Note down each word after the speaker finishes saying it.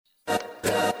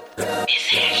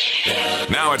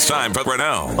Now it's time for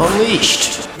Grinnell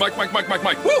Unleashed. Mike.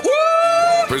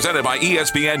 Woo-hoo! Presented by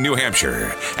ESPN New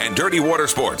Hampshire and Dirty Water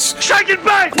Sports. Second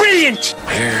back. Brilliant.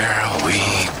 Here we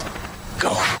go.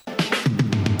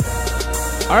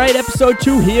 All right, episode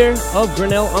 2 here of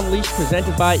Grinnell Unleashed,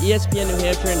 presented by ESPN New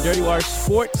Hampshire and Dirty Water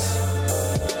Sports.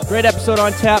 Great episode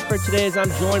on tap for today as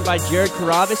I'm joined by Jared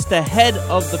Karavis, the head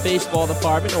of the baseball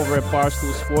department over at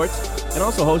Barstool Sports, and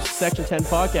also hosts the Section 10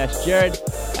 podcast. Jared,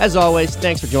 as always,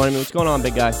 thanks for joining me. What's going on,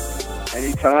 big guy?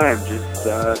 Anytime. Just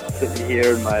sitting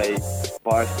here in my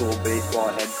Barstool baseball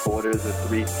headquarters with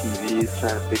 3 TVs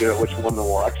trying to figure out which one to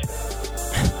watch.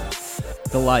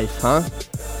 The life, huh?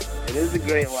 It is a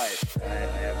great life. I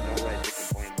have no right to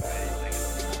complain about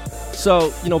anything.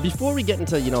 So, before we get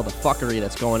into, the fuckery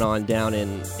that's going on down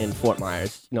in Fort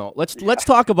Myers, let's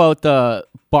talk about the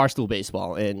Barstool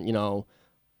Baseball and,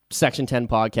 Section 10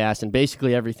 podcast and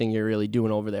basically everything you're really doing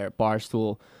over there at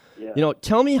Barstool. Yeah.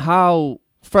 Tell me how,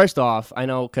 first off, I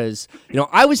know because,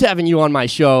 I was having you on my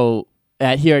show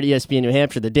here at ESPN New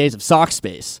Hampshire, the days of Sox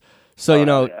Space. So,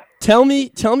 yeah. tell me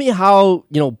how,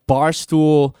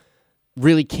 Barstool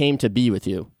really came to be with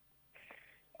you.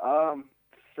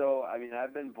 So,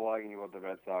 I've been blogging about the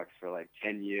Red Sox for like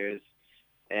 10 years,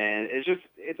 and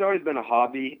it's always been a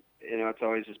hobby. It's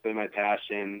always just been my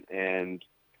passion, and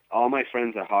all my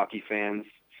friends are hockey fans.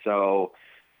 So,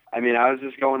 I was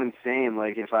just going insane.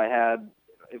 Like, if I had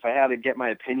to get my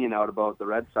opinion out about the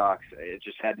Red Sox, it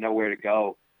just had nowhere to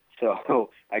go. So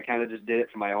I kind of just did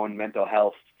it for my own mental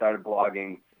health, started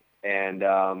blogging, and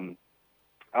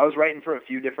I was writing for a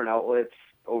few different outlets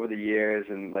over the years,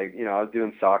 and I was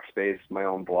doing Sox Space, my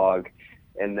own blog,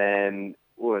 and then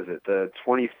the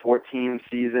 2014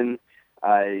 season,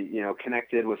 I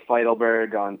connected with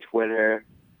Feidelberg on Twitter,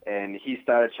 and he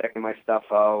started checking my stuff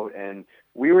out, and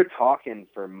we were talking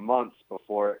for months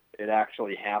before it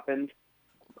actually happened.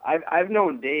 I've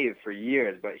known Dave for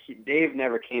years, but Dave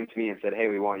never came to me and said, "Hey,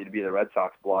 we want you to be the Red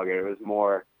Sox blogger."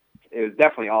 It was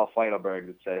definitely all Feidelberg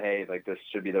that said, "Hey, this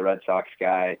should be the Red Sox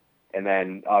guy." And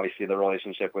then obviously the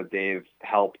relationship with Dave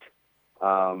helped,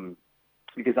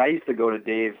 because I used to go to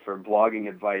Dave for blogging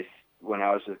advice when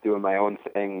I was just doing my own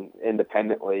thing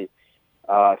independently.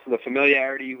 So the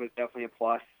familiarity was definitely a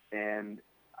plus. And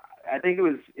I think it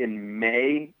was in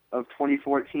May of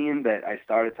 2014 that I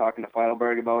started talking to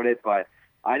Feidelberg about it, but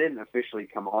I didn't officially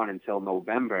come on until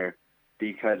November,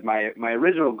 because my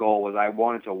original goal was I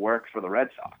wanted to work for the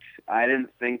Red Sox. I didn't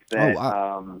think that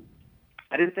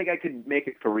I didn't think I could make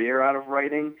a career out of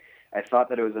writing. I thought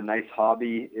that it was a nice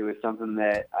hobby. It was something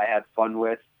that I had fun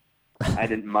with. I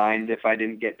didn't mind if I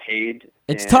didn't get paid.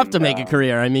 It's tough to make a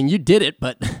career. I mean, you did it,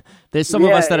 but there's some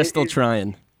of us that are still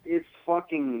trying. It's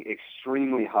fucking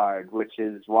extremely hard, which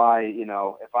is why,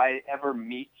 if I ever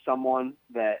meet someone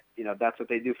that, that's what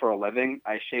they do for a living,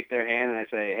 I shake their hand and I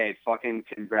say, "Hey, fucking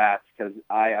congrats," because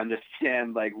I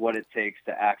understand, what it takes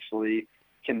to actually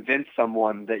convince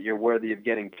someone that you're worthy of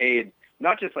getting paid.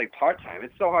 Not just part-time.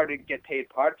 It's so hard to get paid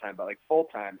part-time, but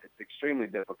full-time, it's extremely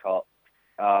difficult.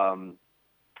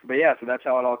 But yeah, so that's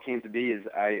how it all came to be, is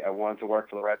I wanted to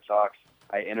work for the Red Sox.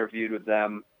 I interviewed with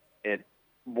them. It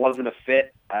wasn't a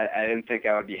fit. I didn't think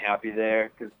I would be happy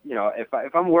there, because,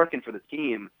 if I'm working for the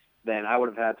team, then I would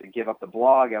have had to give up the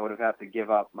blog. I would have had to give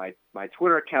up my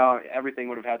Twitter account. Everything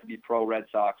would have had to be pro Red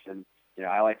Sox, and,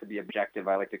 I like to be objective.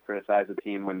 I like to criticize the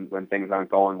team when things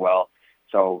aren't going well.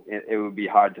 So it would be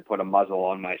hard to put a muzzle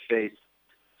on my face.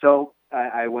 So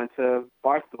I went to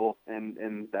Barstool,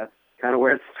 and that's kind of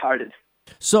where it started.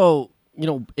 So,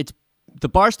 it's the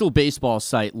Barstool baseball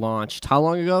site launched how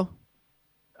long ago?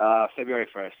 February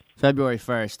 1st. February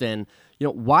 1st. And,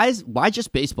 why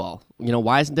just baseball?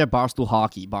 Why isn't there Barstool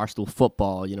hockey, Barstool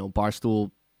football,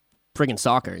 Barstool friggin'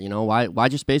 soccer? Why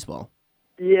just baseball?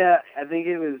 Yeah, I think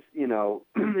it was,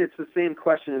 it's the same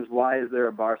question as why is there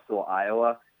a Barstool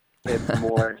Iowa? It's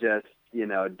more just,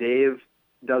 Dave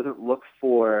doesn't look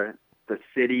for the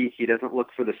city. He doesn't look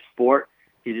for the sport.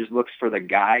 He just looks for the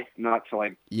guy, not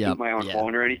to keep my own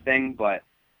phone or anything. But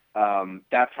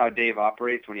that's how Dave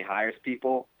operates when he hires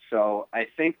people. So I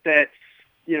think that,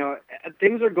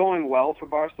 things are going well for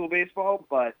Barstool Baseball,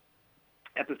 but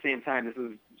at the same time, this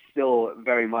is still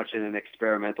very much in an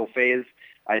experimental phase.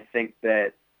 I think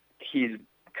that he's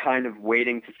kind of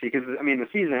waiting to see, because the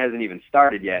season hasn't even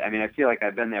started yet. I feel like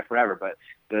I've been there forever, but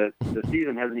the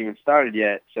season hasn't even started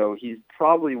yet, so he's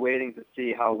probably waiting to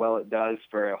see how well it does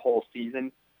for a whole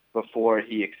season before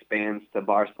he expands to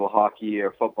Barstool hockey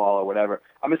or football or whatever.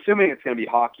 I'm assuming it's going to be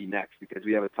hockey next, because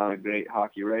we have a ton of great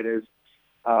hockey writers.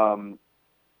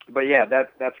 But yeah,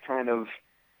 that's kind of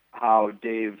how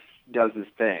Dave does his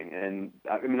thing. And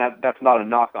I mean, that's not a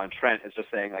knock on Trent. It's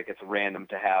just saying like it's random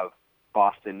to have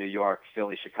Boston, New York,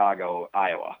 Philly, Chicago,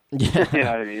 Iowa. Yeah. You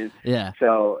know what I mean? Yeah.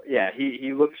 So yeah,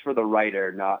 he looks for the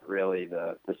writer, not really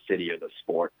the city or the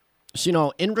sport.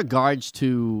 So, in regards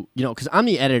to, because I'm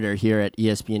the editor here at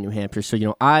ESPN New Hampshire, so,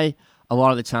 a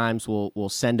lot of the times we'll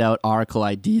send out article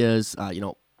ideas,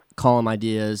 column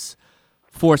ideas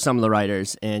for some of the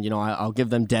writers, and, I'll give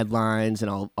them deadlines,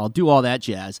 and I'll do all that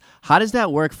jazz. How does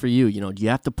that work for you? Do you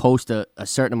have to post a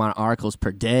certain amount of articles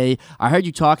per day? I heard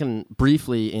you talking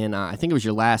briefly in, I think it was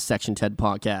your last Section 10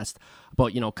 podcast,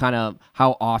 about, kind of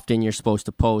how often you're supposed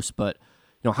to post, but,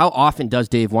 how often does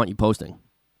Dave want you posting?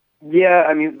 Yeah,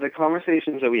 I mean, the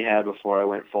conversations that we had before I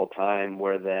went full-time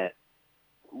were that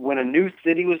when a new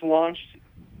city was launched,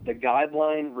 the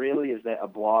guideline really is that a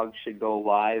blog should go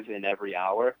live in every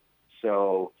hour.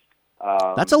 So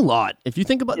that's a lot. If you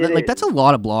think about that, like that's a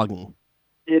lot of blogging.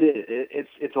 It is.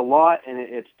 It's a lot, and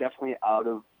it's definitely out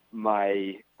of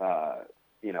my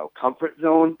comfort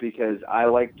zone because I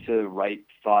like to write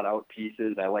thought-out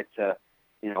pieces. I like to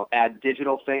add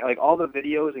digital things, like all the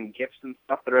videos and GIFs and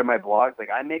stuff that are in my blogs, like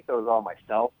I make those all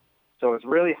myself. So it's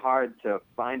really hard to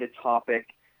find a topic,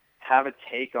 have a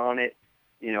take on it,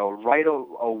 write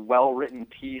a well-written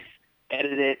piece,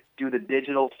 edit it, do the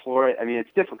digital for it. I mean, it's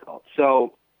difficult.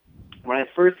 So when I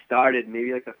first started,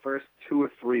 maybe like the first 2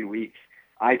 or 3 weeks,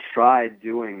 I tried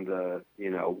doing the,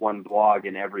 one blog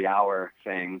in every hour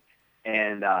thing.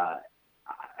 And, I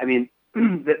mean,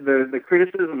 the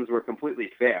criticisms were completely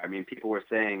fair. I mean, people were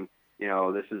saying,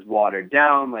 this is watered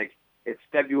down. Like, it's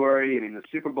February. I mean, the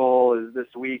Super Bowl is this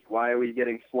week. Why are we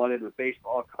getting flooded with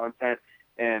baseball content?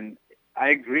 And I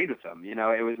agreed with them.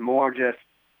 It was more just,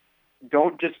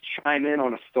 don't just chime in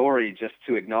on a story just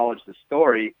to acknowledge the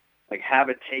story. Like, have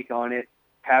a take on it.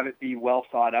 Have it be well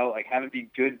thought out. Like, have it be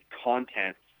good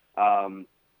content.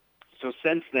 So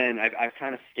since then, I've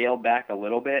kind of scaled back a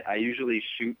little bit. I usually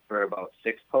shoot for about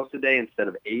 6 posts a day instead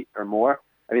of 8 or more.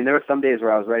 I mean, there were some days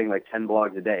where I was writing like 10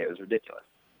 blogs a day. It was ridiculous.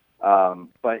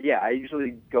 But yeah, I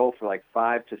usually go for like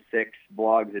 5 to 6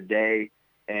 blogs a day,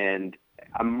 and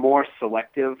I'm more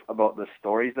selective about the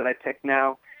stories that I pick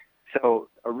now. So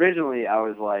originally I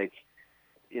was like,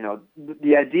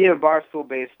 the idea of Barstool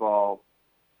Baseball,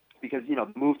 because,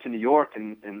 move to New York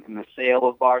and the sale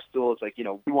of Barstool, it's like,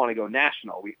 we want to go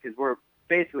national because we're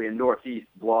basically a Northeast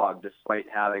blog despite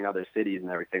having other cities and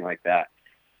everything like that.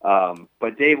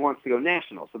 But Dave wants to go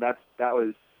national. So that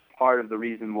was part of the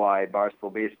reason why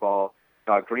Barstool Baseball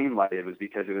got green-lighted, was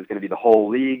because it was going to be the whole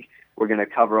league. We're going to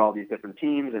cover all these different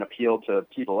teams and appeal to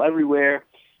people everywhere.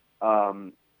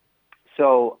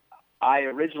 So I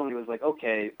originally was like,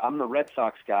 okay, I'm the Red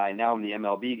Sox guy. Now I'm the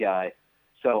MLB guy.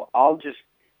 So I'll just,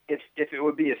 if it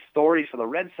would be a story for the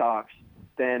Red Sox,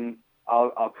 then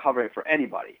I'll cover it for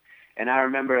anybody. And I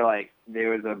remember, like,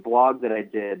 there was a blog that I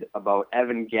did about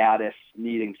Evan Gattis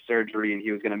needing surgery and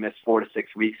he was going to miss 4 to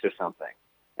 6 weeks or something.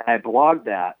 And I blogged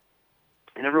that,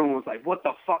 and everyone was like, what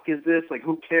the fuck is this? Like,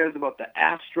 who cares about the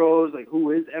Astros? Like,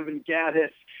 who is Evan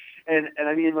Gattis? And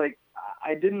I mean, like,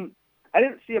 I didn't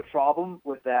see a problem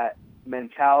with that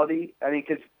mentality. I mean,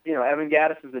 because, Evan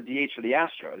Gattis is the DH for the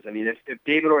Astros. I mean, if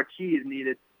David Ortiz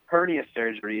needed hernia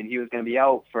surgery and he was going to be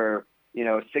out for,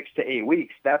 6 to 8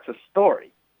 weeks, that's a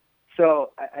story.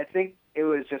 So I think it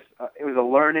was just it was a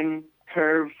learning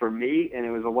curve for me, and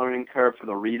it was a learning curve for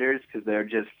the readers, because they're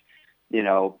just,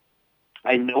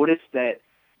 I noticed that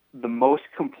the most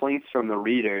complaints from the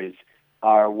readers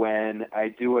are when I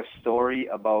do a story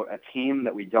about a team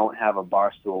that we don't have a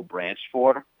Barstool branch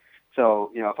for.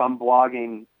 So, if I'm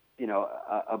blogging,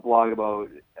 a blog about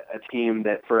a team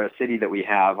that for a city that we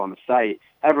have on the site,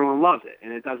 everyone loves it.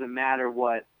 And it doesn't matter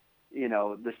what,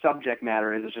 the subject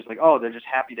matter is. It's just like, oh, they're just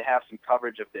happy to have some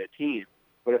coverage of their team.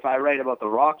 But if I write about the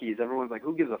Rockies, everyone's like,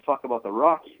 who gives a fuck about the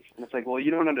Rockies? And it's like, well,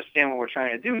 you don't understand what we're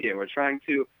trying to do here. We're trying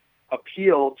to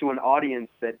appeal to an audience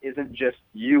that isn't just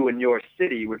you and your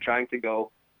city. We're trying to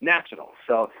go national.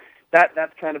 So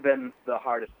that's kind of been the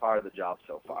hardest part of the job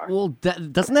so far. Well,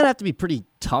 doesn't that have to be pretty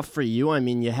tough for you? I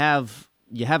mean, you have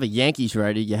a Yankees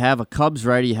writer, you have a Cubs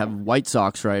writer, you have a White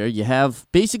Sox writer, you have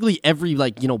basically every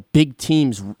big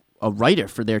team's a writer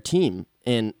for their team.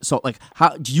 And so, like,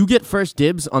 how do you get first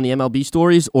dibs on the MLB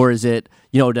stories, or is it,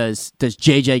 does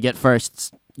JJ get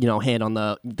first, hand on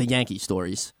the Yankee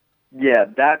stories? Yeah,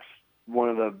 that's one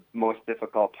of the most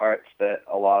difficult parts that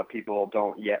a lot of people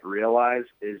don't yet realize,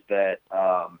 is that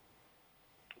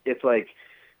it's like,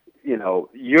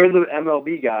 you're the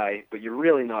MLB guy, but you're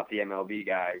really not the MLB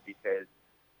guy, because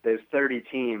there's 30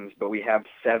 teams, but we have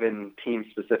 7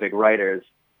 team-specific writers.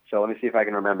 So let me see if I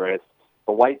can remember. It's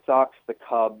the White Sox, the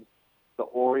Cubs, the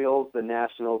Orioles, the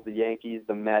Nationals, the Yankees,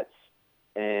 the Mets,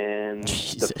 and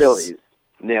Jesus. the Phillies.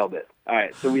 Nailed it. All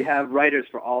right, so we have writers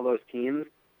for all those teams,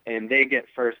 and they get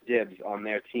first dibs on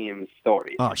their team's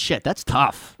stories. Oh, shit, that's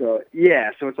tough. So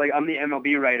it's like I'm the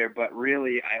MLB writer, but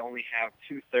really I only have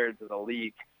 2/3 of the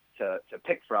league to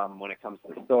pick from when it comes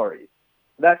to stories.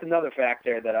 That's another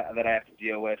factor that I have to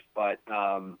deal with, but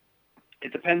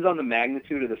it depends on the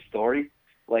magnitude of the story.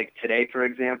 Like today, for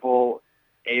example,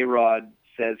 A-Rod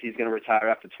says he's going to retire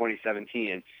after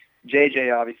 2017.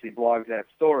 JJ obviously blogs that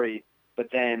story, but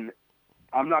then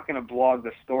I'm not going to blog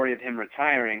the story of him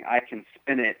retiring. I can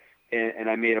spin it, and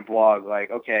I made a blog like,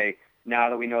 okay, now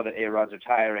that we know that A-Rod's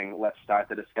retiring, let's start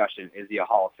the discussion. Is he a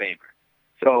Hall of Famer?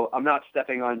 So I'm not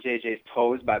stepping on JJ's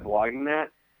toes by blogging that.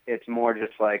 It's more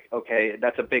just like, okay,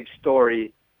 that's a big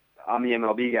story. I'm the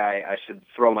MLB guy. I should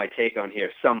throw my take on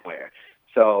here somewhere.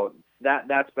 So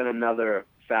that's been another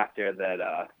factor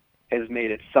that has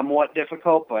made it somewhat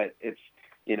difficult, but it's,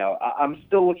 I'm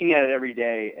still looking at it every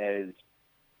day as,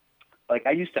 like,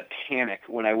 I used to panic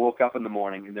when I woke up in the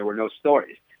morning and there were no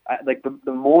stories.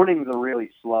 The mornings are really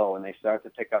slow and they start to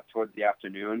pick up towards the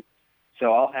afternoon.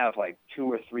 So I'll have like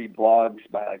 2 or 3 blogs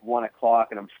by like 1 o'clock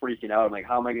and I'm freaking out. I'm like,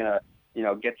 how am I going to,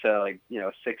 get to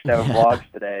 6, 7 blogs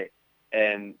today?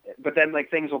 But then like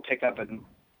things will pick up and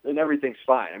everything's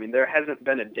fine. I mean, there hasn't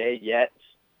been a day yet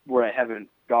where I haven't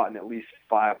gotten at least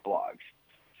 5 blogs.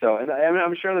 So, and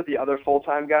I'm sure that the other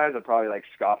full-time guys are probably like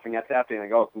scoffing at that, being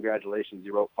like, "Oh, congratulations,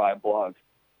 you wrote 5 blogs."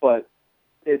 But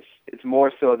it's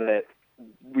more so that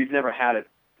we've never had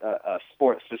a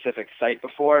sport-specific site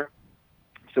before.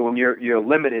 So when you're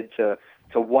limited to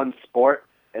one sport,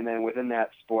 and then within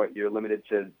that sport you're limited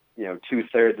to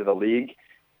 2/3 of the league,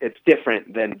 it's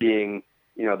different than being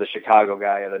the Chicago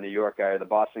guy or the New York guy or the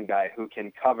Boston guy who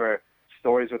can cover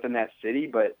stories within that city,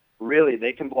 but really,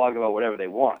 they can blog about whatever they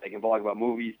want. They can blog about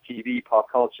movies, TV,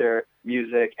 pop culture,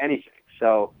 music, anything.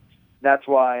 So that's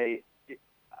why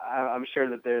I'm sure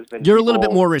that there's been. You're a little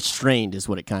bit more restrained, is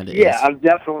what it kind of is. Yeah, I'm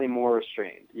definitely more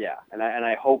restrained. Yeah, and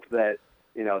I hope that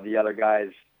the other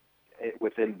guys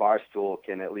within Barstool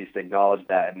can at least acknowledge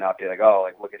that and not be like, oh,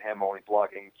 like look at him only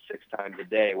blogging 6 times a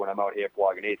day when I'm out here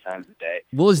blogging 8 times a day.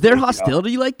 Well, is there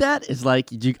hostility like that? Is like,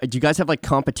 do you guys have like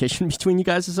competition between you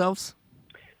guys yourselves?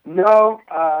 No,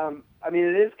 I mean,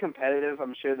 it is competitive.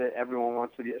 I'm sure that everyone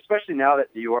wants to be, especially now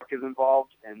that New York is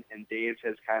involved and Dave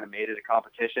has kind of made it a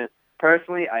competition.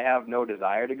 Personally, I have no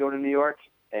desire to go to New York,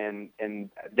 and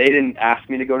they didn't ask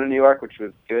me to go to New York, which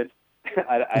was good.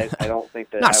 I don't think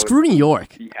that I screw New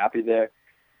York. Be happy there.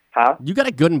 Huh? You got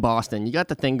it good in Boston. You got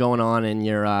the thing going on in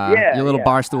your little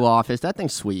Barstool office. That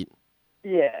thing's sweet.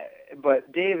 Yeah,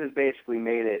 but Dave has basically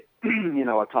made it,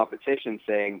 a competition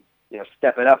saying,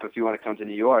 step it up if you want to come to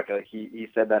New York. Like he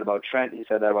said that about Trent. He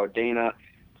said that about Dana.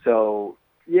 So,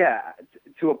 yeah,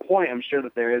 to a point, I'm sure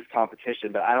that there is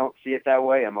competition, but I don't see it that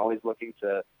way. I'm always looking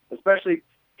to, especially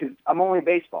because I'm only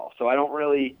baseball, so I don't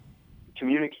really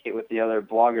communicate with the other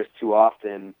bloggers too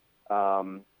often.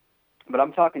 But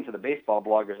I'm talking to the baseball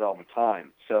bloggers all the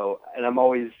time. So, and I'm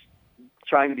always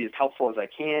trying to be as helpful as I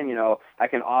can. I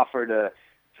can offer to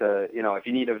if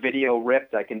you need a video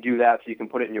ripped, I can do that so you can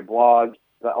put it in your blog.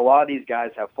 A lot of these guys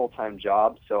have full-time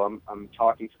jobs, so I'm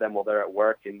talking to them while they're at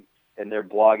work, and they're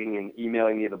blogging and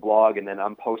emailing me the blog, and then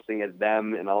I'm posting as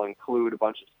them, and I'll include a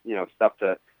bunch of stuff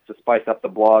to spice up the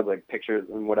blog, like pictures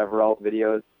and whatever else,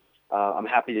 videos. I'm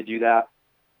happy to do that.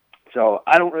 So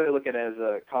I don't really look at it as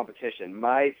a competition.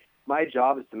 My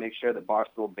job is to make sure that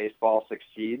Barstool Baseball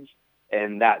succeeds,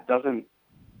 and that doesn't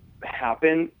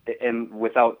happen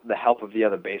without the help of the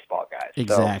other baseball guys.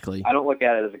 Exactly. So I don't look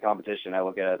at it as a competition. I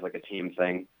look at it as like a team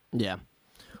thing. Yeah.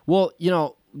 Well,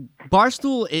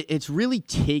 Barstool, it's really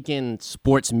taken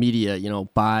sports media,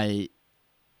 by,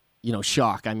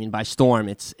 shock. I mean, by storm.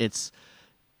 It's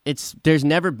there's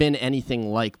never been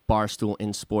anything like Barstool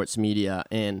in sports media.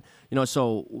 And,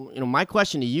 so, my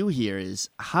question to you here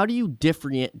is, how do you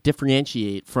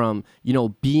differentiate from,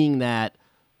 being that,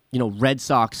 Red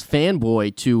Sox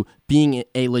fanboy to being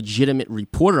a legitimate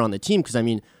reporter on the team? Because, I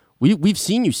mean, we've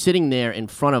seen you sitting there in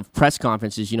front of press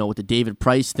conferences, with the David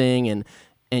Price thing, and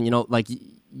like,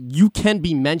 you can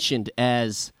be mentioned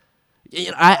as,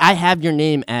 I have your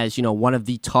name as, one of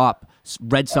the top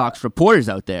Red Sox reporters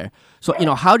out there. So,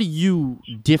 how do you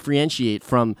differentiate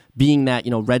from being that,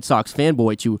 Red Sox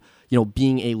fanboy to,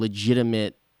 being a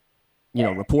legitimate,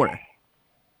 reporter?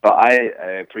 Well, I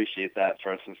appreciate that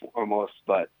first and foremost,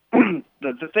 but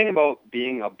the thing about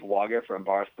being a blogger for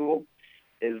Barstool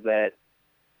is that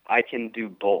I can do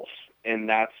both, and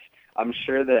I'm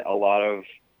sure that a lot of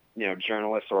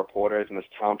journalists or reporters in this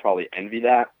town probably envy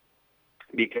that,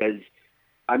 because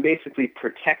I'm basically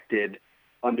protected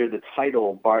under the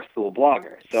title Barstool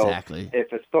Blogger. So Exactly.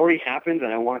 if a story happens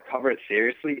and I want to cover it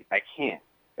seriously, I can.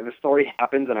 If a story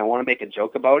happens and I want to make a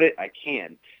joke about it, I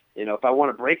can. If I want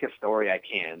to break a story, I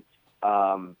can.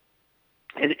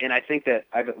 And I think that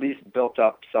I've at least built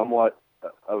up somewhat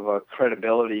of a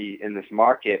credibility in this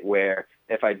market where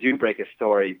if I do break a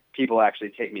story, people actually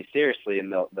take me seriously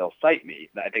and they'll cite me.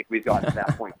 I think we've gotten to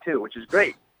that point too, which is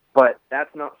great. But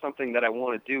that's not something that I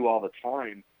want to do all the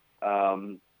time.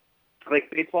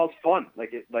 Baseball's fun.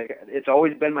 It's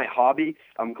always been my hobby.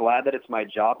 I'm glad that it's my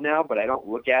job now, but I don't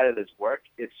look at it as work.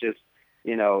 It's just,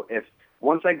 if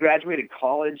once I graduated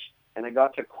college and I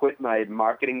got to quit my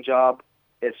marketing job,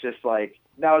 it's just like,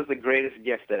 that was the greatest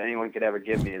gift that anyone could ever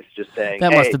give me, is just saying,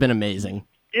 That must have been amazing.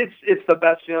 It's the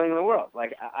best feeling in the world.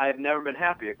 Like, I've never been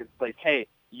happier. It's like, hey,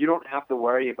 you don't have to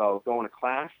worry about going to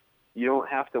class. You don't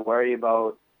have to worry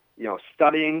about,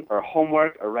 studying or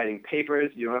homework or writing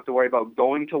papers. You don't have to worry about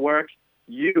going to work.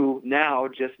 You now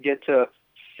just get to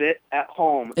sit at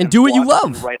home and do what you love.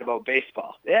 And write about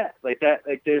baseball. Yeah, like that.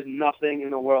 Like, there's nothing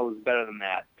in the world that's better than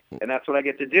that. And that's what I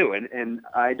get to do. And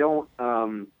I don't.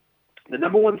 The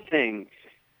number one thing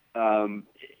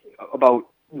about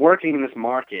working in this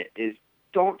market is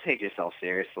don't take yourself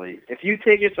seriously. If you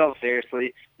take yourself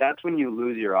seriously, that's when you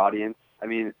lose your audience. I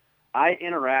mean, I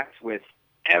interact with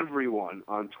everyone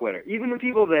on Twitter. Even the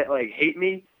people that hate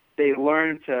me, they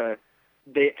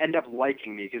end up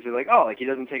liking me because they're like, oh, he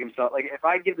doesn't take himself. Like, if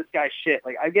I give this guy shit,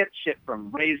 I get shit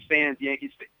from Rays fans,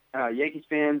 Yankees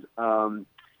fans,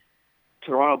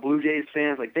 Toronto Blue Jays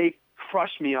fans. They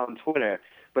crush me on Twitter.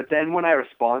 But then when I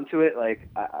respond to it,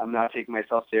 I'm not taking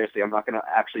myself seriously. I'm not going to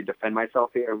actually defend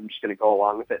myself here. I'm just going to go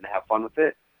along with it and have fun with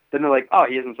it. Then they're like, oh,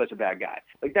 he isn't such a bad guy.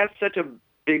 That's such a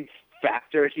big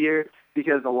factor here,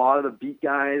 because a lot of the beat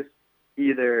guys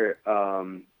they'll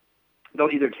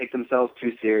either take themselves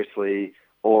too seriously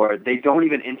or they don't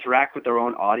even interact with their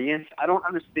own audience. I don't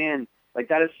understand.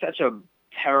 That is such a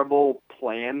terrible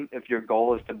plan if your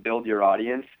goal is to build your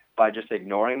audience by just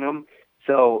ignoring them.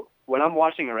 So when I'm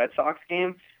watching a Red Sox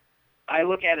game, I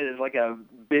look at it as a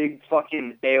big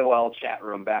fucking AOL chat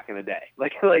room back in the day.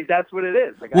 That's what it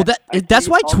is. That's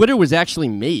why Twitter was actually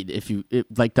made.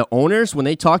 The owners, when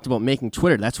they talked about making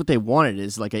Twitter, that's what they wanted,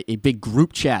 is a big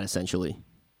group chat essentially.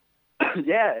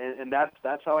 Yeah, and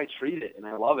that's how I treat it, and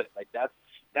I love it.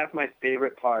 That's my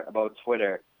favorite part about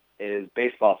Twitter is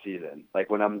baseball season.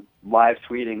 When I'm live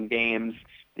tweeting games,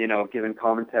 giving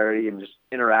commentary and just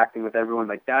interacting with everyone.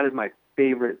 That is my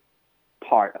favorite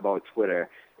part about Twitter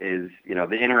is,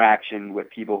 the interaction with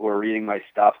people who are reading my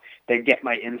stuff. They get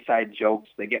my inside jokes.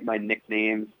 They get my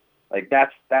nicknames.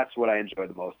 That's what I enjoy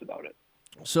the most about it.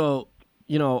 So,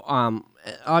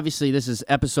 obviously this is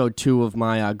episode 2 of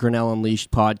my Grinnell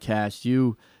Unleashed podcast.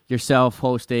 You yourself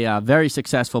host a very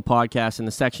successful podcast in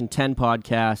the Section 10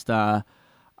 podcast.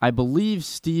 I believe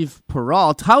Steve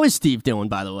Peralt. How is Steve doing,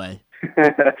 by the way?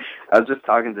 I was just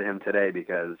talking to him today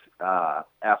because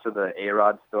after the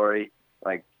A-Rod story,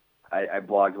 I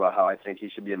blogged about how I think he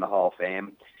should be in the Hall of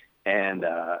Fame, and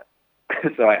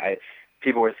so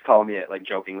people were calling me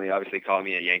jokingly, obviously calling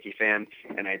me a Yankee fan,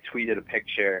 and I tweeted a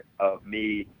picture of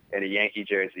me in a Yankee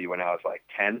jersey when I was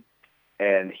 10,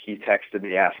 and he texted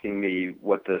me asking me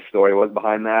what the story was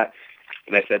behind that,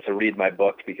 and I said to read my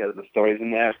book because the story's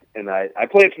in there, and I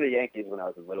played for the Yankees when I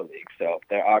was in Little League, so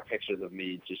there are pictures of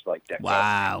me just decked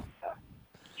wow. out.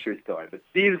 True story. But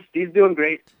Steve's doing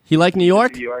great. He like New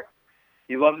York? New York.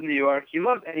 He loves New York. He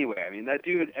loves anywhere. I mean, that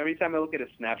dude, every time I look at his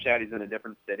Snapchat, he's in a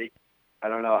different city. I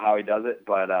don't know how he does it,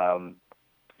 but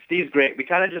Steve's great. We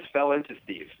kind of just fell into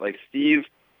Steve. Steve,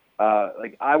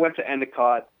 I went to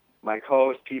Endicott. My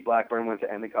co-host Pete Blackburn went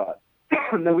to Endicott.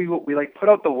 And then we put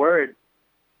out the word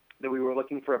that we were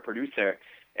looking for a producer,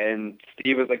 and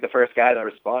Steve was the first guy that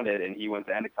responded, and he went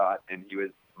to Endicott, and he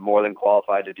was more than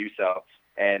qualified to do so.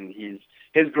 And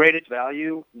his greatest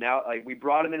value now, we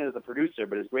brought him in as a producer,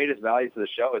 but his greatest value to the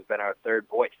show has been our third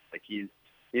voice. He's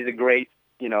a great,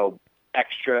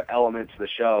 extra element to the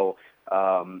show.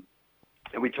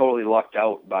 And we totally lucked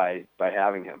out by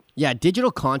having him. Yeah,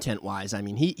 digital content-wise, I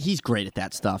mean, he's great at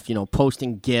that stuff,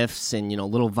 posting GIFs and,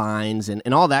 little vines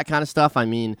and all that kind of stuff. I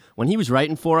mean, when he was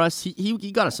writing for us,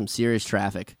 he got us some serious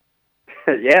traffic.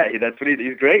 Yeah, that's what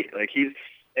he's great.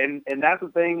 And that's the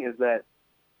thing is that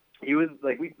he was,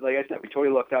 like I said, we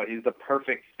totally lucked out. He's the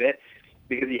perfect fit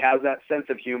because he has that sense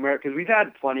of humor. Because we've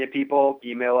had plenty of people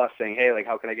email us saying, hey,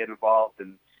 how can I get involved?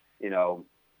 And,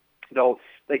 they'll,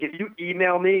 if you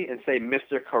email me and say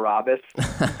Mr. Carabas,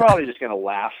 I'm probably just going to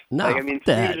laugh. No, Steve's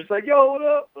just yo, what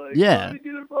up? Yeah.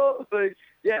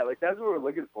 Yeah, that's what we're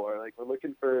looking for. We're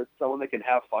looking for someone that can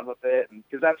have fun with it, and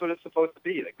because that's what it's supposed to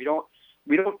be. We don't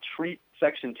treat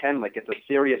Section 10 like it's a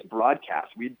serious broadcast.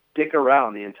 We dick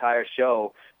around the entire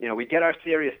show. We get our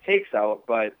serious takes out,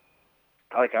 but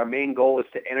like our main goal is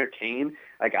to entertain.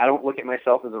 Like I don't look at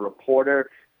myself as a reporter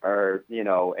or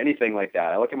anything like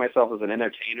that. I look at myself as an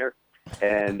entertainer,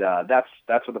 and that's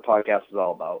what the podcast is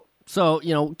all about. So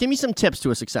give me some tips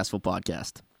to a successful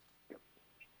podcast.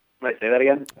 Might say that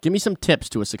again? Give me some tips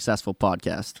to a successful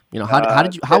podcast.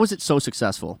 How was it so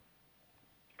successful?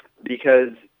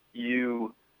 Because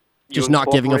you just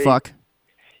not giving a fuck.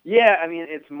 Yeah, I mean,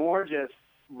 it's more just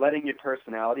letting your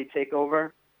personality take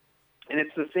over. And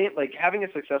it's the same, like having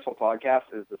a successful podcast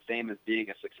is the same as being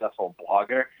a successful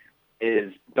blogger,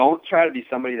 is don't try to be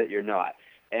somebody that you're not.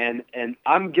 And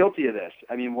I'm guilty of this.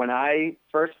 I mean, when I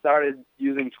first started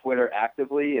using Twitter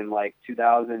actively in like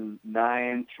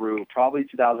 2009 through probably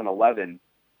 2011,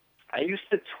 I used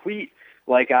to tweet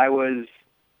like I was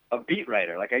a beat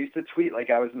writer. Like I used to tweet like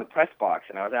I was in the press box,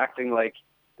 and I was acting like,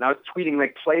 and I was tweeting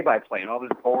like play-by-play and all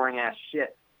this boring ass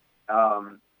shit.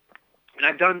 And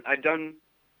I've done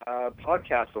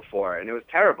podcasts before, and it was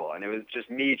terrible. And it was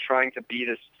just me trying to be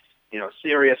this,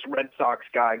 serious Red Sox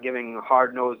guy giving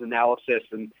hard-nosed analysis.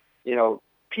 And,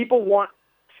 people want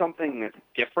something that's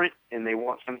different, and they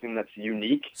want something that's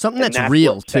unique. Something that's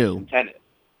real, too.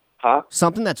 Huh?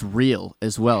 Something that's real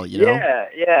as well,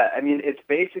 Yeah. I mean, it's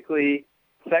basically,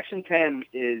 Section 10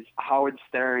 is Howard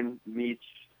Stern meets,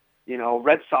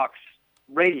 Red Sox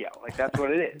radio. Like, that's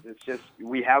what it is. It's just,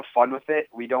 we have fun with it.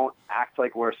 We don't act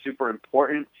like we're super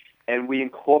important, and we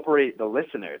incorporate the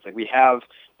listeners. Like, we have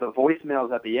the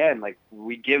voicemails at the end. Like,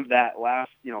 we give that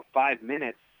last, 5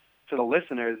 minutes to the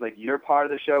listeners. Like, you're part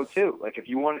of the show, too. Like, if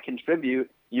you want to contribute,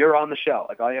 you're on the show.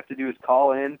 Like, all you have to do is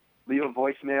call in, leave a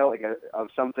voicemail, like, of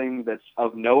something that's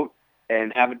of note,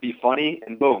 and have it be funny,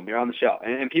 and boom, you're on the show.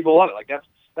 And people love it. Like,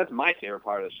 that's my favorite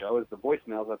part of the show, is the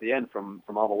voicemails at the end from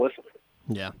all the listeners.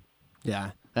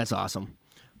 Yeah, that's awesome.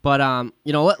 But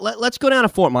let's go down to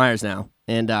Fort Myers now,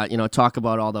 and talk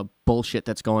about all the bullshit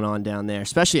that's going on down there,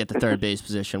 especially at the third base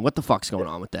position. What the fuck's going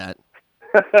on with that?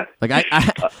 Like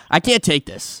I can't take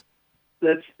this.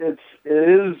 It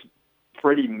is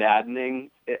pretty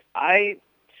maddening.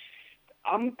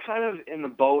 I'm kind of in the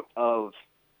boat of,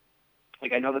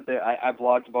 like, I know that I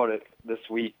blogged about it this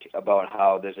week about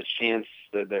how there's a chance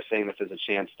that they're saying that there's a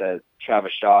chance that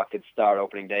Travis Shaw could start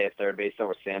opening day at third base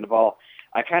over Sandoval.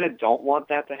 I kind of don't want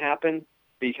that to happen,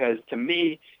 because to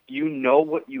me,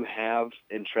 what you have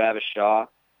in Travis Shaw,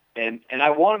 and I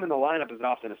want him in the lineup as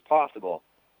often as possible,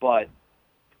 but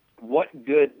what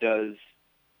good does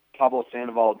Pablo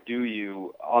Sandoval do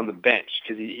you on the bench?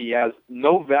 Because he has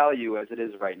no value as it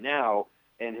is right now,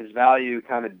 and his value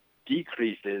kind of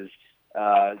decreases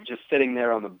just sitting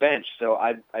there on the bench. So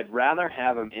I'd rather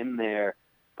have him in there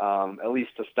at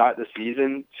least to start the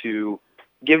season, to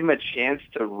give him a chance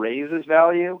to raise his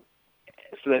value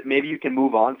so that maybe you can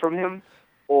move on from him,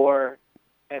 or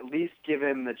at least give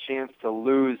him the chance to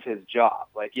lose his job.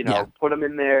 Like, put him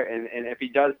in there, and if he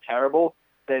does terrible,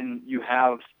 then you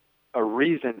have a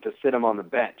reason to sit him on the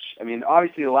bench. I mean,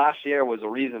 obviously last year was a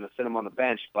reason to sit him on the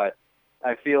bench, but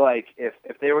I feel like if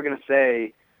they were going to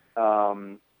say,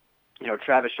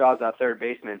 Travis Shaw's our third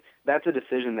baseman, that's a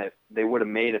decision that they would have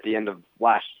made at the end of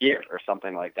last year or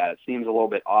something like that. It seems a little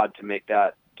bit odd to make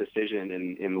that decision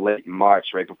in late March,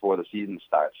 right before the season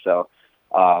starts. So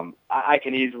I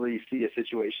can easily see a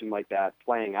situation like that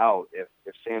playing out if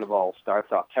Sandoval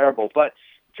starts off terrible. But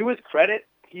to his credit,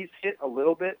 he's hit a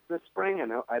little bit this spring.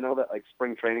 I know that, like,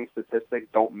 spring training statistics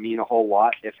don't mean a whole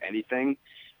lot, if anything.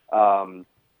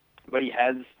 But he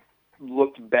has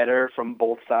looked better from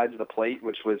both sides of the plate,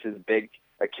 which was his big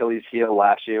Achilles heel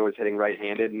last year, was hitting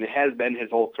right-handed, and it has been his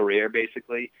whole career,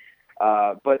 basically.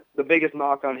 But the biggest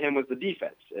knock on him was the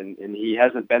defense, and he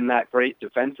hasn't been that great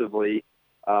defensively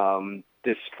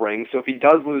this spring. So if he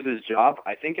does lose his job,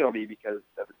 I think it'll be because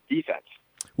of his defense.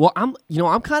 Well, I'm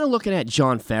kind of looking at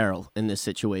John Farrell in this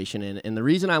situation, and the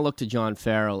reason I look to John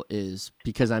Farrell is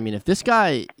because, I mean, if this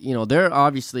guy, there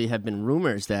obviously have been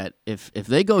rumors that if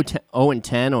they go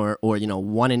 0-10 or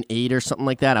 1-8 or something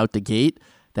like that out the gate,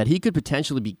 that he could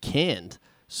potentially be canned.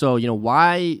 So,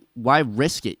 why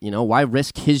risk it? Why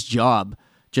risk his job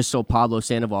just so Pablo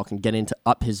Sandoval can get into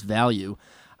up his value?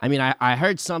 I mean, I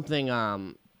heard something.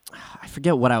 I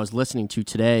forget what I was listening to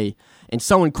today, and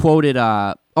someone quoted.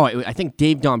 I think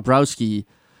Dave Dombrowski.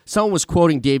 Someone was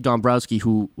quoting Dave Dombrowski,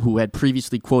 who had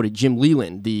previously quoted Jim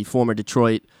Leyland, the former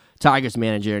Detroit Tigers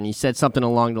manager, and he said something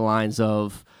along the lines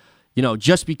of,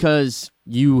 just because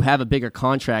you have a bigger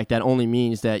contract, that only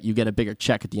means that you get a bigger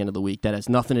check at the end of the week. That has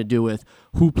nothing to do with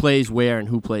who plays where and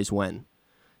who plays when.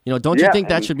 Don't you think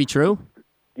that should be true?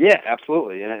 Yeah,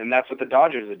 absolutely, and that's what the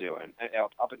Dodgers are doing.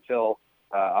 Up until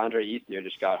Andre Ethier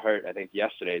just got hurt, I think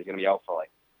yesterday, he's going to be out for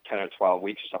like 10 or 12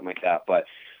 weeks or something like that. But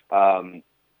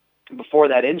before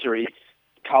that injury,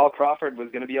 Kyle Crawford was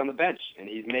going to be on the bench, and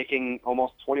he's making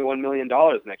almost $21 million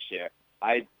next year.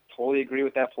 I totally agree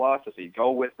with that philosophy.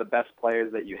 Go with the best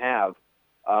players that you have.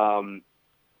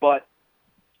 But,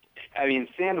 I mean,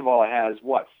 Sandoval has,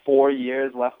 4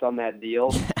 years left on that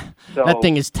deal? So, that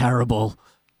thing is terrible.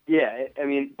 Yeah, I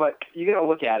mean, but you got to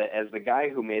look at it as the guy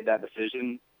who made that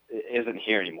decision isn't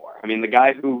here anymore. I mean, the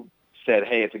guy who said,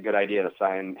 hey, it's a good idea to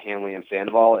sign Hanley and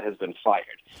Sandoval has been fired.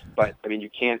 But, I mean, you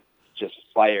can't just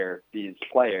fire these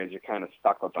players. You're kind of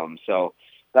stuck with them. So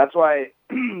that's why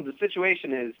the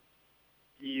situation is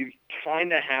you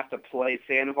kind of have to play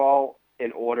Sandoval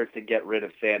in order to get rid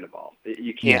of Sandoval.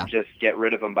 You can't just get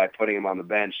rid of him by putting him on the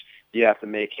bench. You have to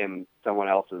make him someone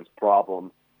else's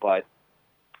problem. But,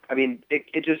 I mean,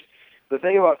 it just – the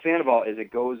thing about Sandoval is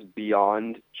it goes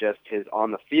beyond just his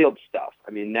on-the-field stuff.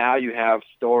 I mean, now you have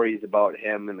stories about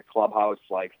him in the clubhouse,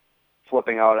 like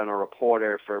flipping out on a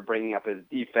reporter for bringing up his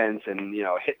defense and,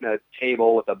 hitting a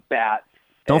table with a bat.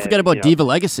 Don't forget about Diva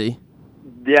Legacy.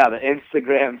 Yeah, the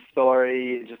Instagram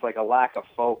story, just like a lack of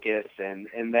focus. And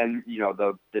then,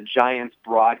 the Giants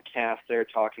broadcaster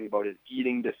talking about his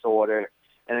eating disorder.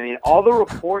 And, I mean, all the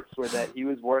reports were that he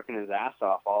was working his ass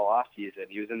off all offseason.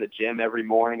 He was in the gym every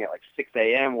morning at like 6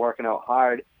 a.m. working out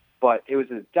hard, but it was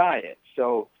his diet.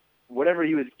 So whatever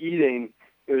he was eating,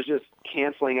 it was just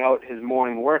canceling out his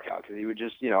morning workout because he would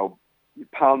just,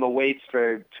 pound the weights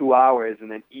for 2 hours and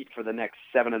then eat for the next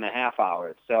 7.5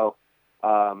 hours. So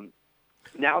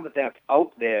now that that's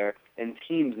out there and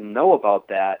teams know about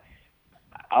that,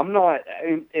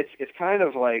 it's kind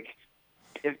of like,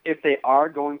 if they are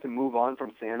going to move on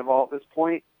from Sandoval at this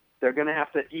point, they're going to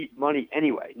have to eat money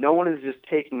anyway. No one is just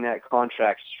taking that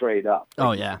contract straight up.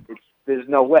 Oh, yeah. There's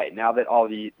no way now that all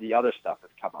the other stuff has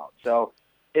come out. So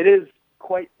it is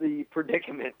quite the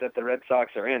predicament that the Red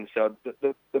Sox are in. So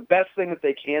the best thing that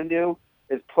they can do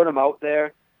is put him out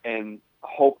there and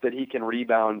hope that he can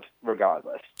rebound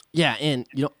regardless. Yeah, and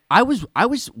I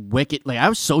was wicked. Like, I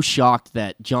was so shocked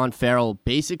that John Farrell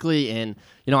basically, and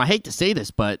I hate to say this,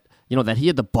 but that he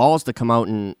had the balls to come out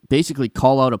and basically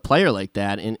call out a player like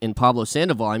that in Pablo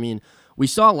Sandoval. I mean, we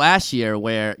saw last year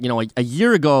where a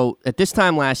year ago at this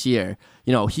time last year,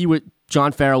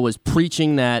 John Farrell was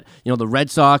preaching that the Red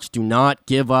Sox do not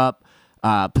give up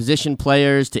position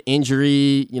players to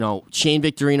injury. Shane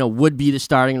Victorino would be the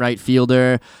starting right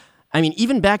fielder. I mean,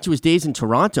 even back to his days in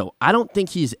Toronto, I don't think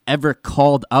he's ever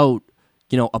called out,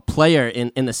 a player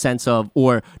in the sense of,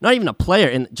 or not even a player,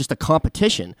 in just a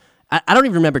competition. I don't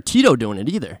even remember Tito doing it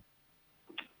either.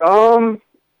 Trying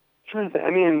to think. I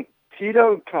mean,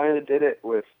 Tito kind of did it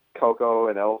with Coco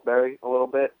and Ellsbury a little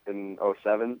bit in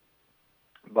 2007.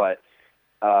 But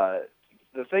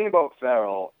the thing about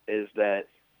Farrell is that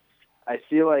I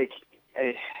feel like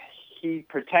he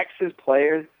protects his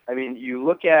players. I mean, you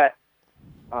look at,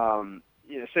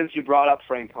 since you brought up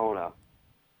Francona,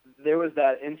 there was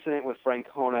that incident with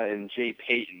Francona and Jay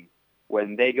Payton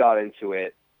when they got into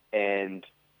it, and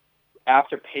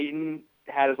after Payton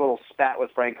had his little spat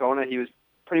with Francona, he was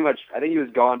pretty much, I think he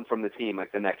was gone from the team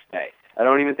like the next day. I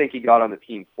don't even think he got on the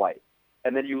team flight.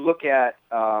 And then you look at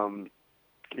the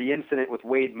incident with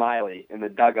Wade Miley in the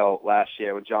dugout last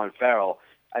year with John Farrell.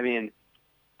 I mean,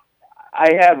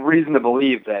 I had reason to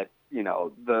believe that,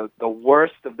 the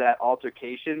worst of that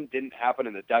altercation didn't happen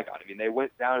in the dugout. I mean, they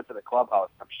went down into the clubhouse.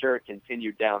 I'm sure it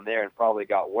continued down there and probably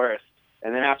got worse.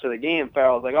 And then after the game,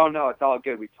 Farrell was like, oh, no, it's all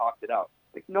good. We talked it out.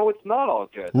 Like, no, it's not all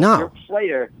good. No. Your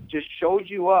player just showed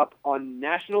you up on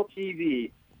national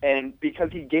TV, and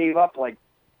because he gave up like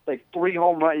 3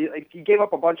 home runs, like he gave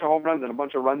up a bunch of home runs and a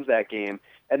bunch of runs that game,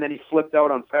 and then he flipped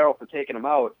out on Farrell for taking him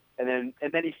out, and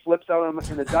then he flips out on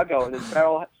him in the dugout, and then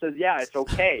Farrell says, "Yeah, it's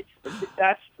okay."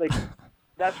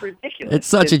 That's ridiculous. It's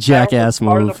such a jackass move.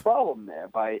 Part of the problem there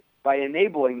by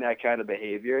enabling that kind of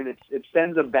behavior, and it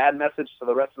sends a bad message to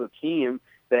the rest of the team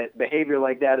that behavior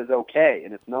like that is okay,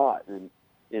 and it's not. And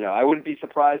I wouldn't be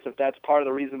surprised if that's part of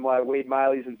the reason why Wade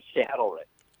Miley's in Seattle right.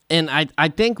 And I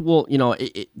think,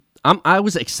 I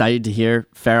was excited to hear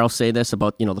Farrell say this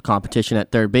about, the competition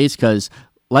at third base because,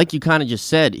 like you kind of just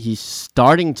said, he's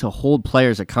starting to hold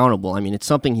players accountable. I mean, it's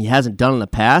something he hasn't done in the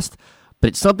past, but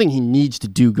it's something he needs to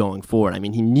do going forward. I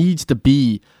mean, he needs to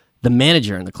be the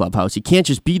manager in the clubhouse. He can't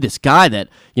just be this guy that,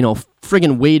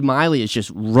 friggin' Wade Miley is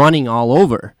just running all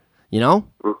over,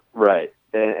 Right.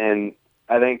 And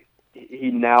I think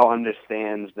he now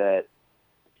understands that,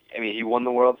 I mean, he won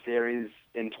the World Series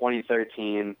in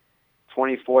 2013.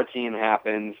 2014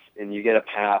 happens, and you get a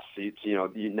pass.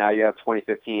 So now you have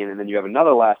 2015, and then you have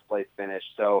another last place finish.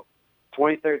 So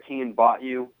 2013 bought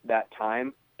you that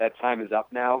time. That time is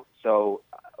up now. So,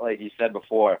 like you said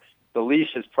before, the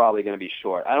leash is probably going to be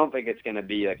short. I don't think it's going to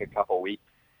be like a couple weeks.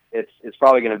 It's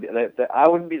probably going to be. I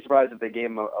wouldn't be surprised if they gave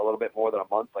him a little bit more than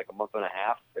a month, like a month and a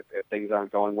half. If things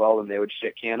aren't going well, then they would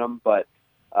shit can him. But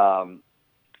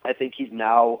I think he's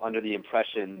now under the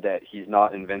impression that he's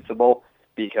not invincible,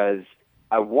 because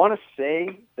I want to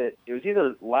say that it was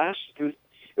either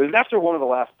it was after one of the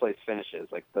last place finishes,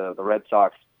 like the Red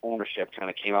Sox ownership kind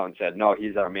of came out and said, no,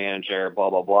 he's our manager, blah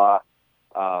blah blah.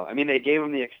 I mean, they gave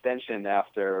him the extension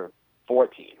after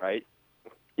 14, right?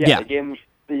 Yeah. They gave him.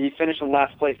 He finished in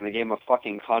last place, and they gave him a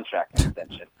fucking contract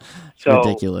extension. It's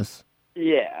ridiculous.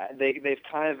 Yeah, they've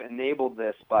kind of enabled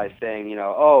this by saying,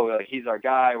 he's our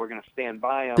guy, we're going to stand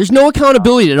by him. There's no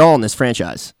accountability at all in this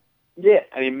franchise. Yeah,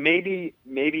 I mean, maybe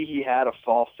he had a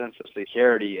false sense of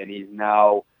security, and he's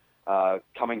now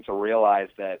coming to realize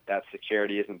that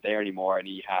security isn't there anymore, and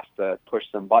he has to push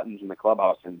some buttons in the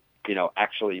clubhouse and,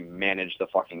 actually manage the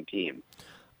fucking team.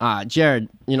 Jared,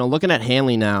 looking at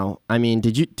Hanley now, I mean,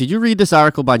 did you read this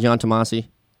article by John Tomasi?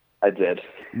 I did.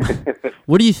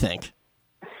 What do you think?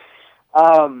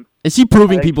 Is he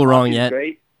proving people wrong yet?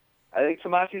 Great. I think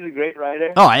Tomasi's a great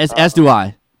writer. Oh, as do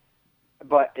I.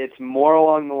 But it's more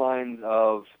along the lines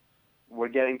of, we're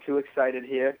getting too excited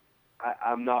here.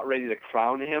 I'm not ready to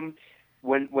crown him.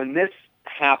 When this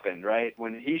happened, right,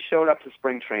 when he showed up to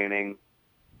spring training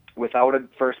without a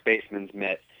first baseman's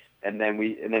mitt, and then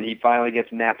he finally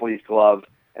gets Napoli's glove,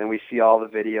 and we see all the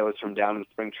videos from down in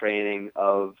spring training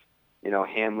of,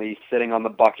 Hanley sitting on the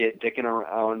bucket, dicking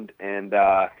around, and,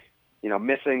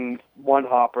 missing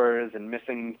one-hoppers and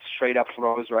missing straight-up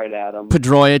throws right at him.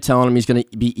 Pedroia telling him he's going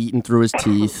to be eaten through his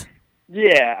teeth.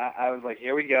 Yeah, I was like,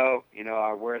 here we go.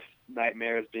 Our worst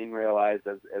nightmare is being realized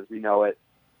as we know it.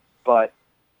 But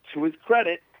to his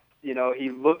credit, he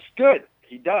looks good.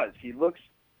 He does. He looks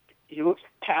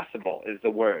passable is the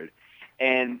word.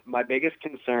 And my biggest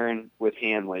concern with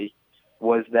Hanley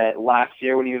was that last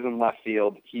year when he was in left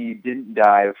field, he didn't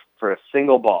dive for a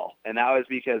single ball. And that was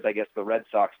because I guess the Red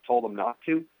Sox told him not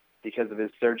to because of his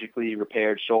surgically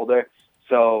repaired shoulder.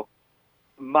 So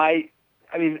I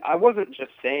wasn't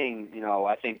just saying,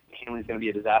 I think Hanley's going to be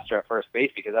a disaster at first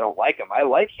base because I don't like him. I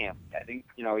like him. I think,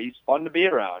 he's fun to be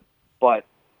around. But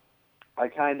I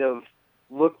kind of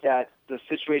looked at the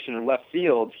situation in left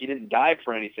field. He didn't dive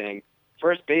for anything.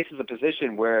 First base is a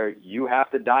position where you have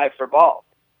to dive for balls.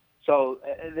 So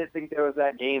I think there was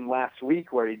that game last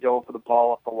week where he dove for the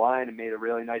ball off the line and made a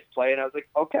really nice play. And I was like,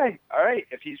 okay, all right,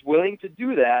 if he's willing to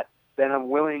do that, then I'm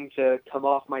willing to come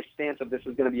off my stance of this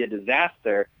is going to be a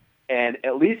disaster and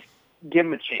at least give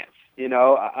him a chance.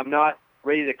 I'm not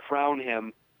ready to crown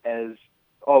him as,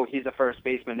 he's a first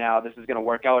baseman now. This is going to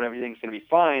work out. Everything's going to be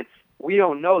fine. We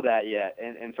don't know that yet.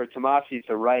 And for Tomasi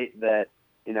to write that,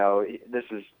 this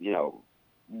is,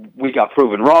 we got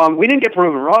proven wrong. We didn't get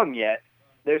proven wrong yet.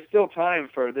 There's still time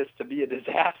for this to be a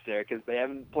disaster because they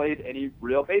haven't played any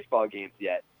real baseball games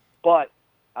yet. But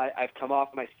I've come off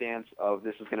my stance of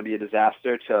this is going to be a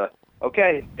disaster to,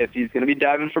 okay, if he's going to be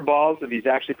diving for balls, if he's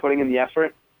actually putting in the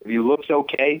effort, if he looks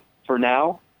okay for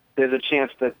now, there's a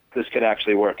chance that this could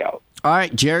actually work out. All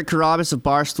right, Jared Carrabis of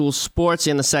Barstool Sports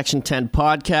and the Section 10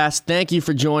 podcast. Thank you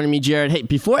for joining me, Jared. Hey,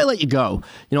 before I let you go,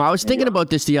 I was thinking about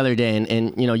this the other day,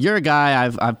 and you're a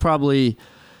guy I've probably,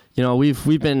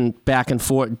 we've been back and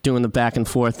forth, doing the back and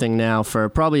forth thing now for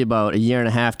probably about a year and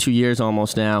a half, 2 years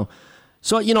almost now.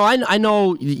 So, I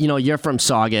know, you're from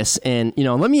Saugus, and,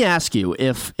 let me ask you,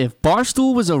 if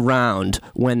Barstool was around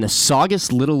when the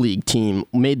Saugus Little League team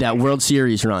made that World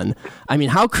Series run, I mean,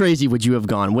 how crazy would you have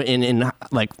gone? And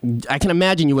I can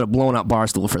imagine you would have blown up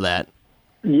Barstool for that.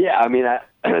 Yeah, I mean,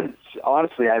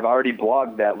 honestly, I've already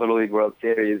blogged that Little League World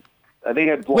Series. I think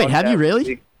I blogged. Wait, have you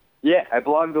really? Yeah, I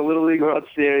blogged the Little League World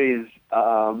Series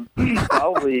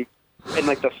probably in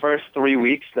the first 3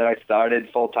 weeks that I started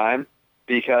full time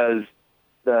because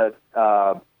the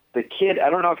kid,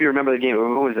 I don't know if you remember the game.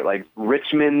 What was it,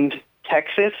 Richmond,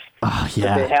 Texas? Oh,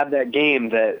 yeah. They had that game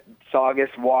that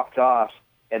Saugus walked off,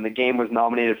 and the game was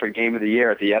nominated for Game of the Year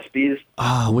at the ESPYs.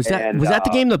 Oh, was that the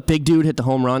game the big dude hit the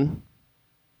home run?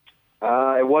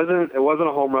 It wasn't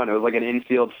a home run. It was an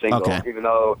infield single, even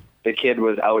though the kid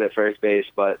was out at first base,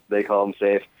 but they call him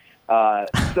safe.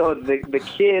 So the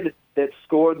kid that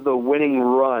scored the winning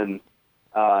run,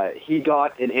 he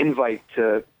got an invite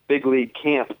to big league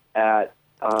camp at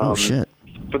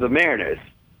for the Mariners,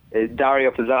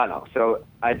 Dario Pisano. So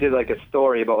I did a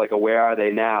story about a where are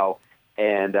they now,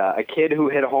 and a kid who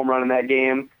hit a home run in that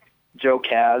game, Joe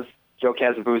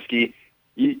Kazabuski,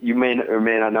 you may or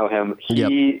may not know him.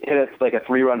 He hit like a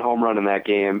 3-run home run in that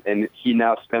game, and he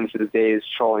now spends his days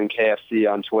trolling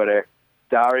KFC on Twitter.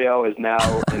 Dario is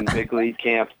now in big league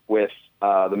camp with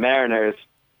the Mariners,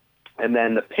 and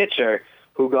then the pitcher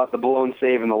who got the blown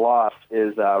save in the loss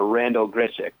is Randall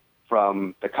Grichuk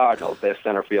from the Cardinals, their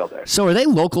center fielder. So are they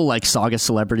local, like, Saga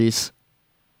celebrities?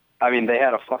 I mean, they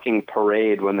had a fucking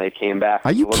parade when they came back.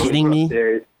 Are you kidding me?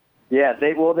 Yeah,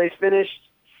 they finished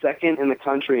second in the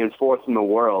country and fourth in the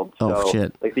world. Oh, so,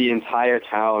 shit. Like, the entire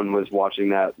town was watching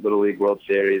that Little League World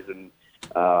Series. And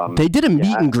they did a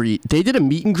meet and greet. They did a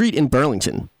meet and greet in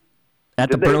Burlington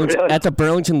at the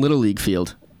Burlington Little League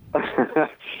field.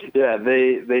 Yeah,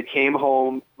 they came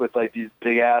home with, like, these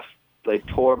big-ass, like,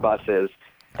 tour buses,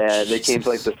 and they came to,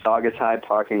 like, the Saugus High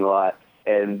parking lot,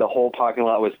 and the whole parking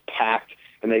lot was packed,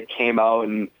 and they came out,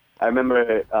 and I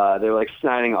remember they were, like,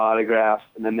 signing autographs,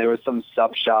 and then there was some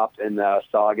sub shop in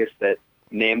Saugus that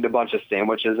named a bunch of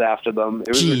sandwiches after them. It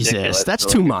was ridiculous. That's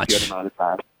too much. Good amount of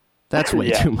time. That's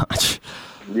way too much.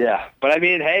 Yeah, but I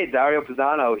mean, hey, Dario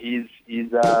Pisano, he's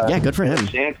good for him. A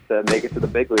chance to make it to the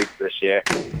big leagues this year,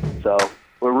 so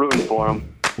we're rooting for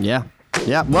him. Yeah.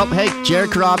 Well, hey,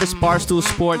 Jared Carrabis, Barstool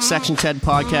Sports Section 10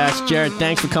 podcast. Jared,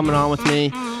 thanks for coming on with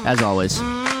me, as always.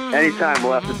 Anytime,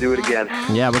 we'll have to do it again.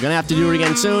 Yeah, we're gonna have to do it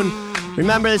again soon.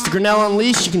 Remember, it's the Grinnell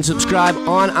Unleashed. You can subscribe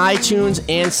on iTunes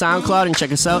and SoundCloud, and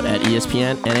check us out at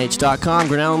ESPNNH.com.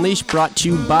 Grinnell Unleashed, brought to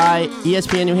you by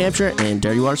ESPN New Hampshire and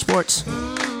Dirty Water Sports.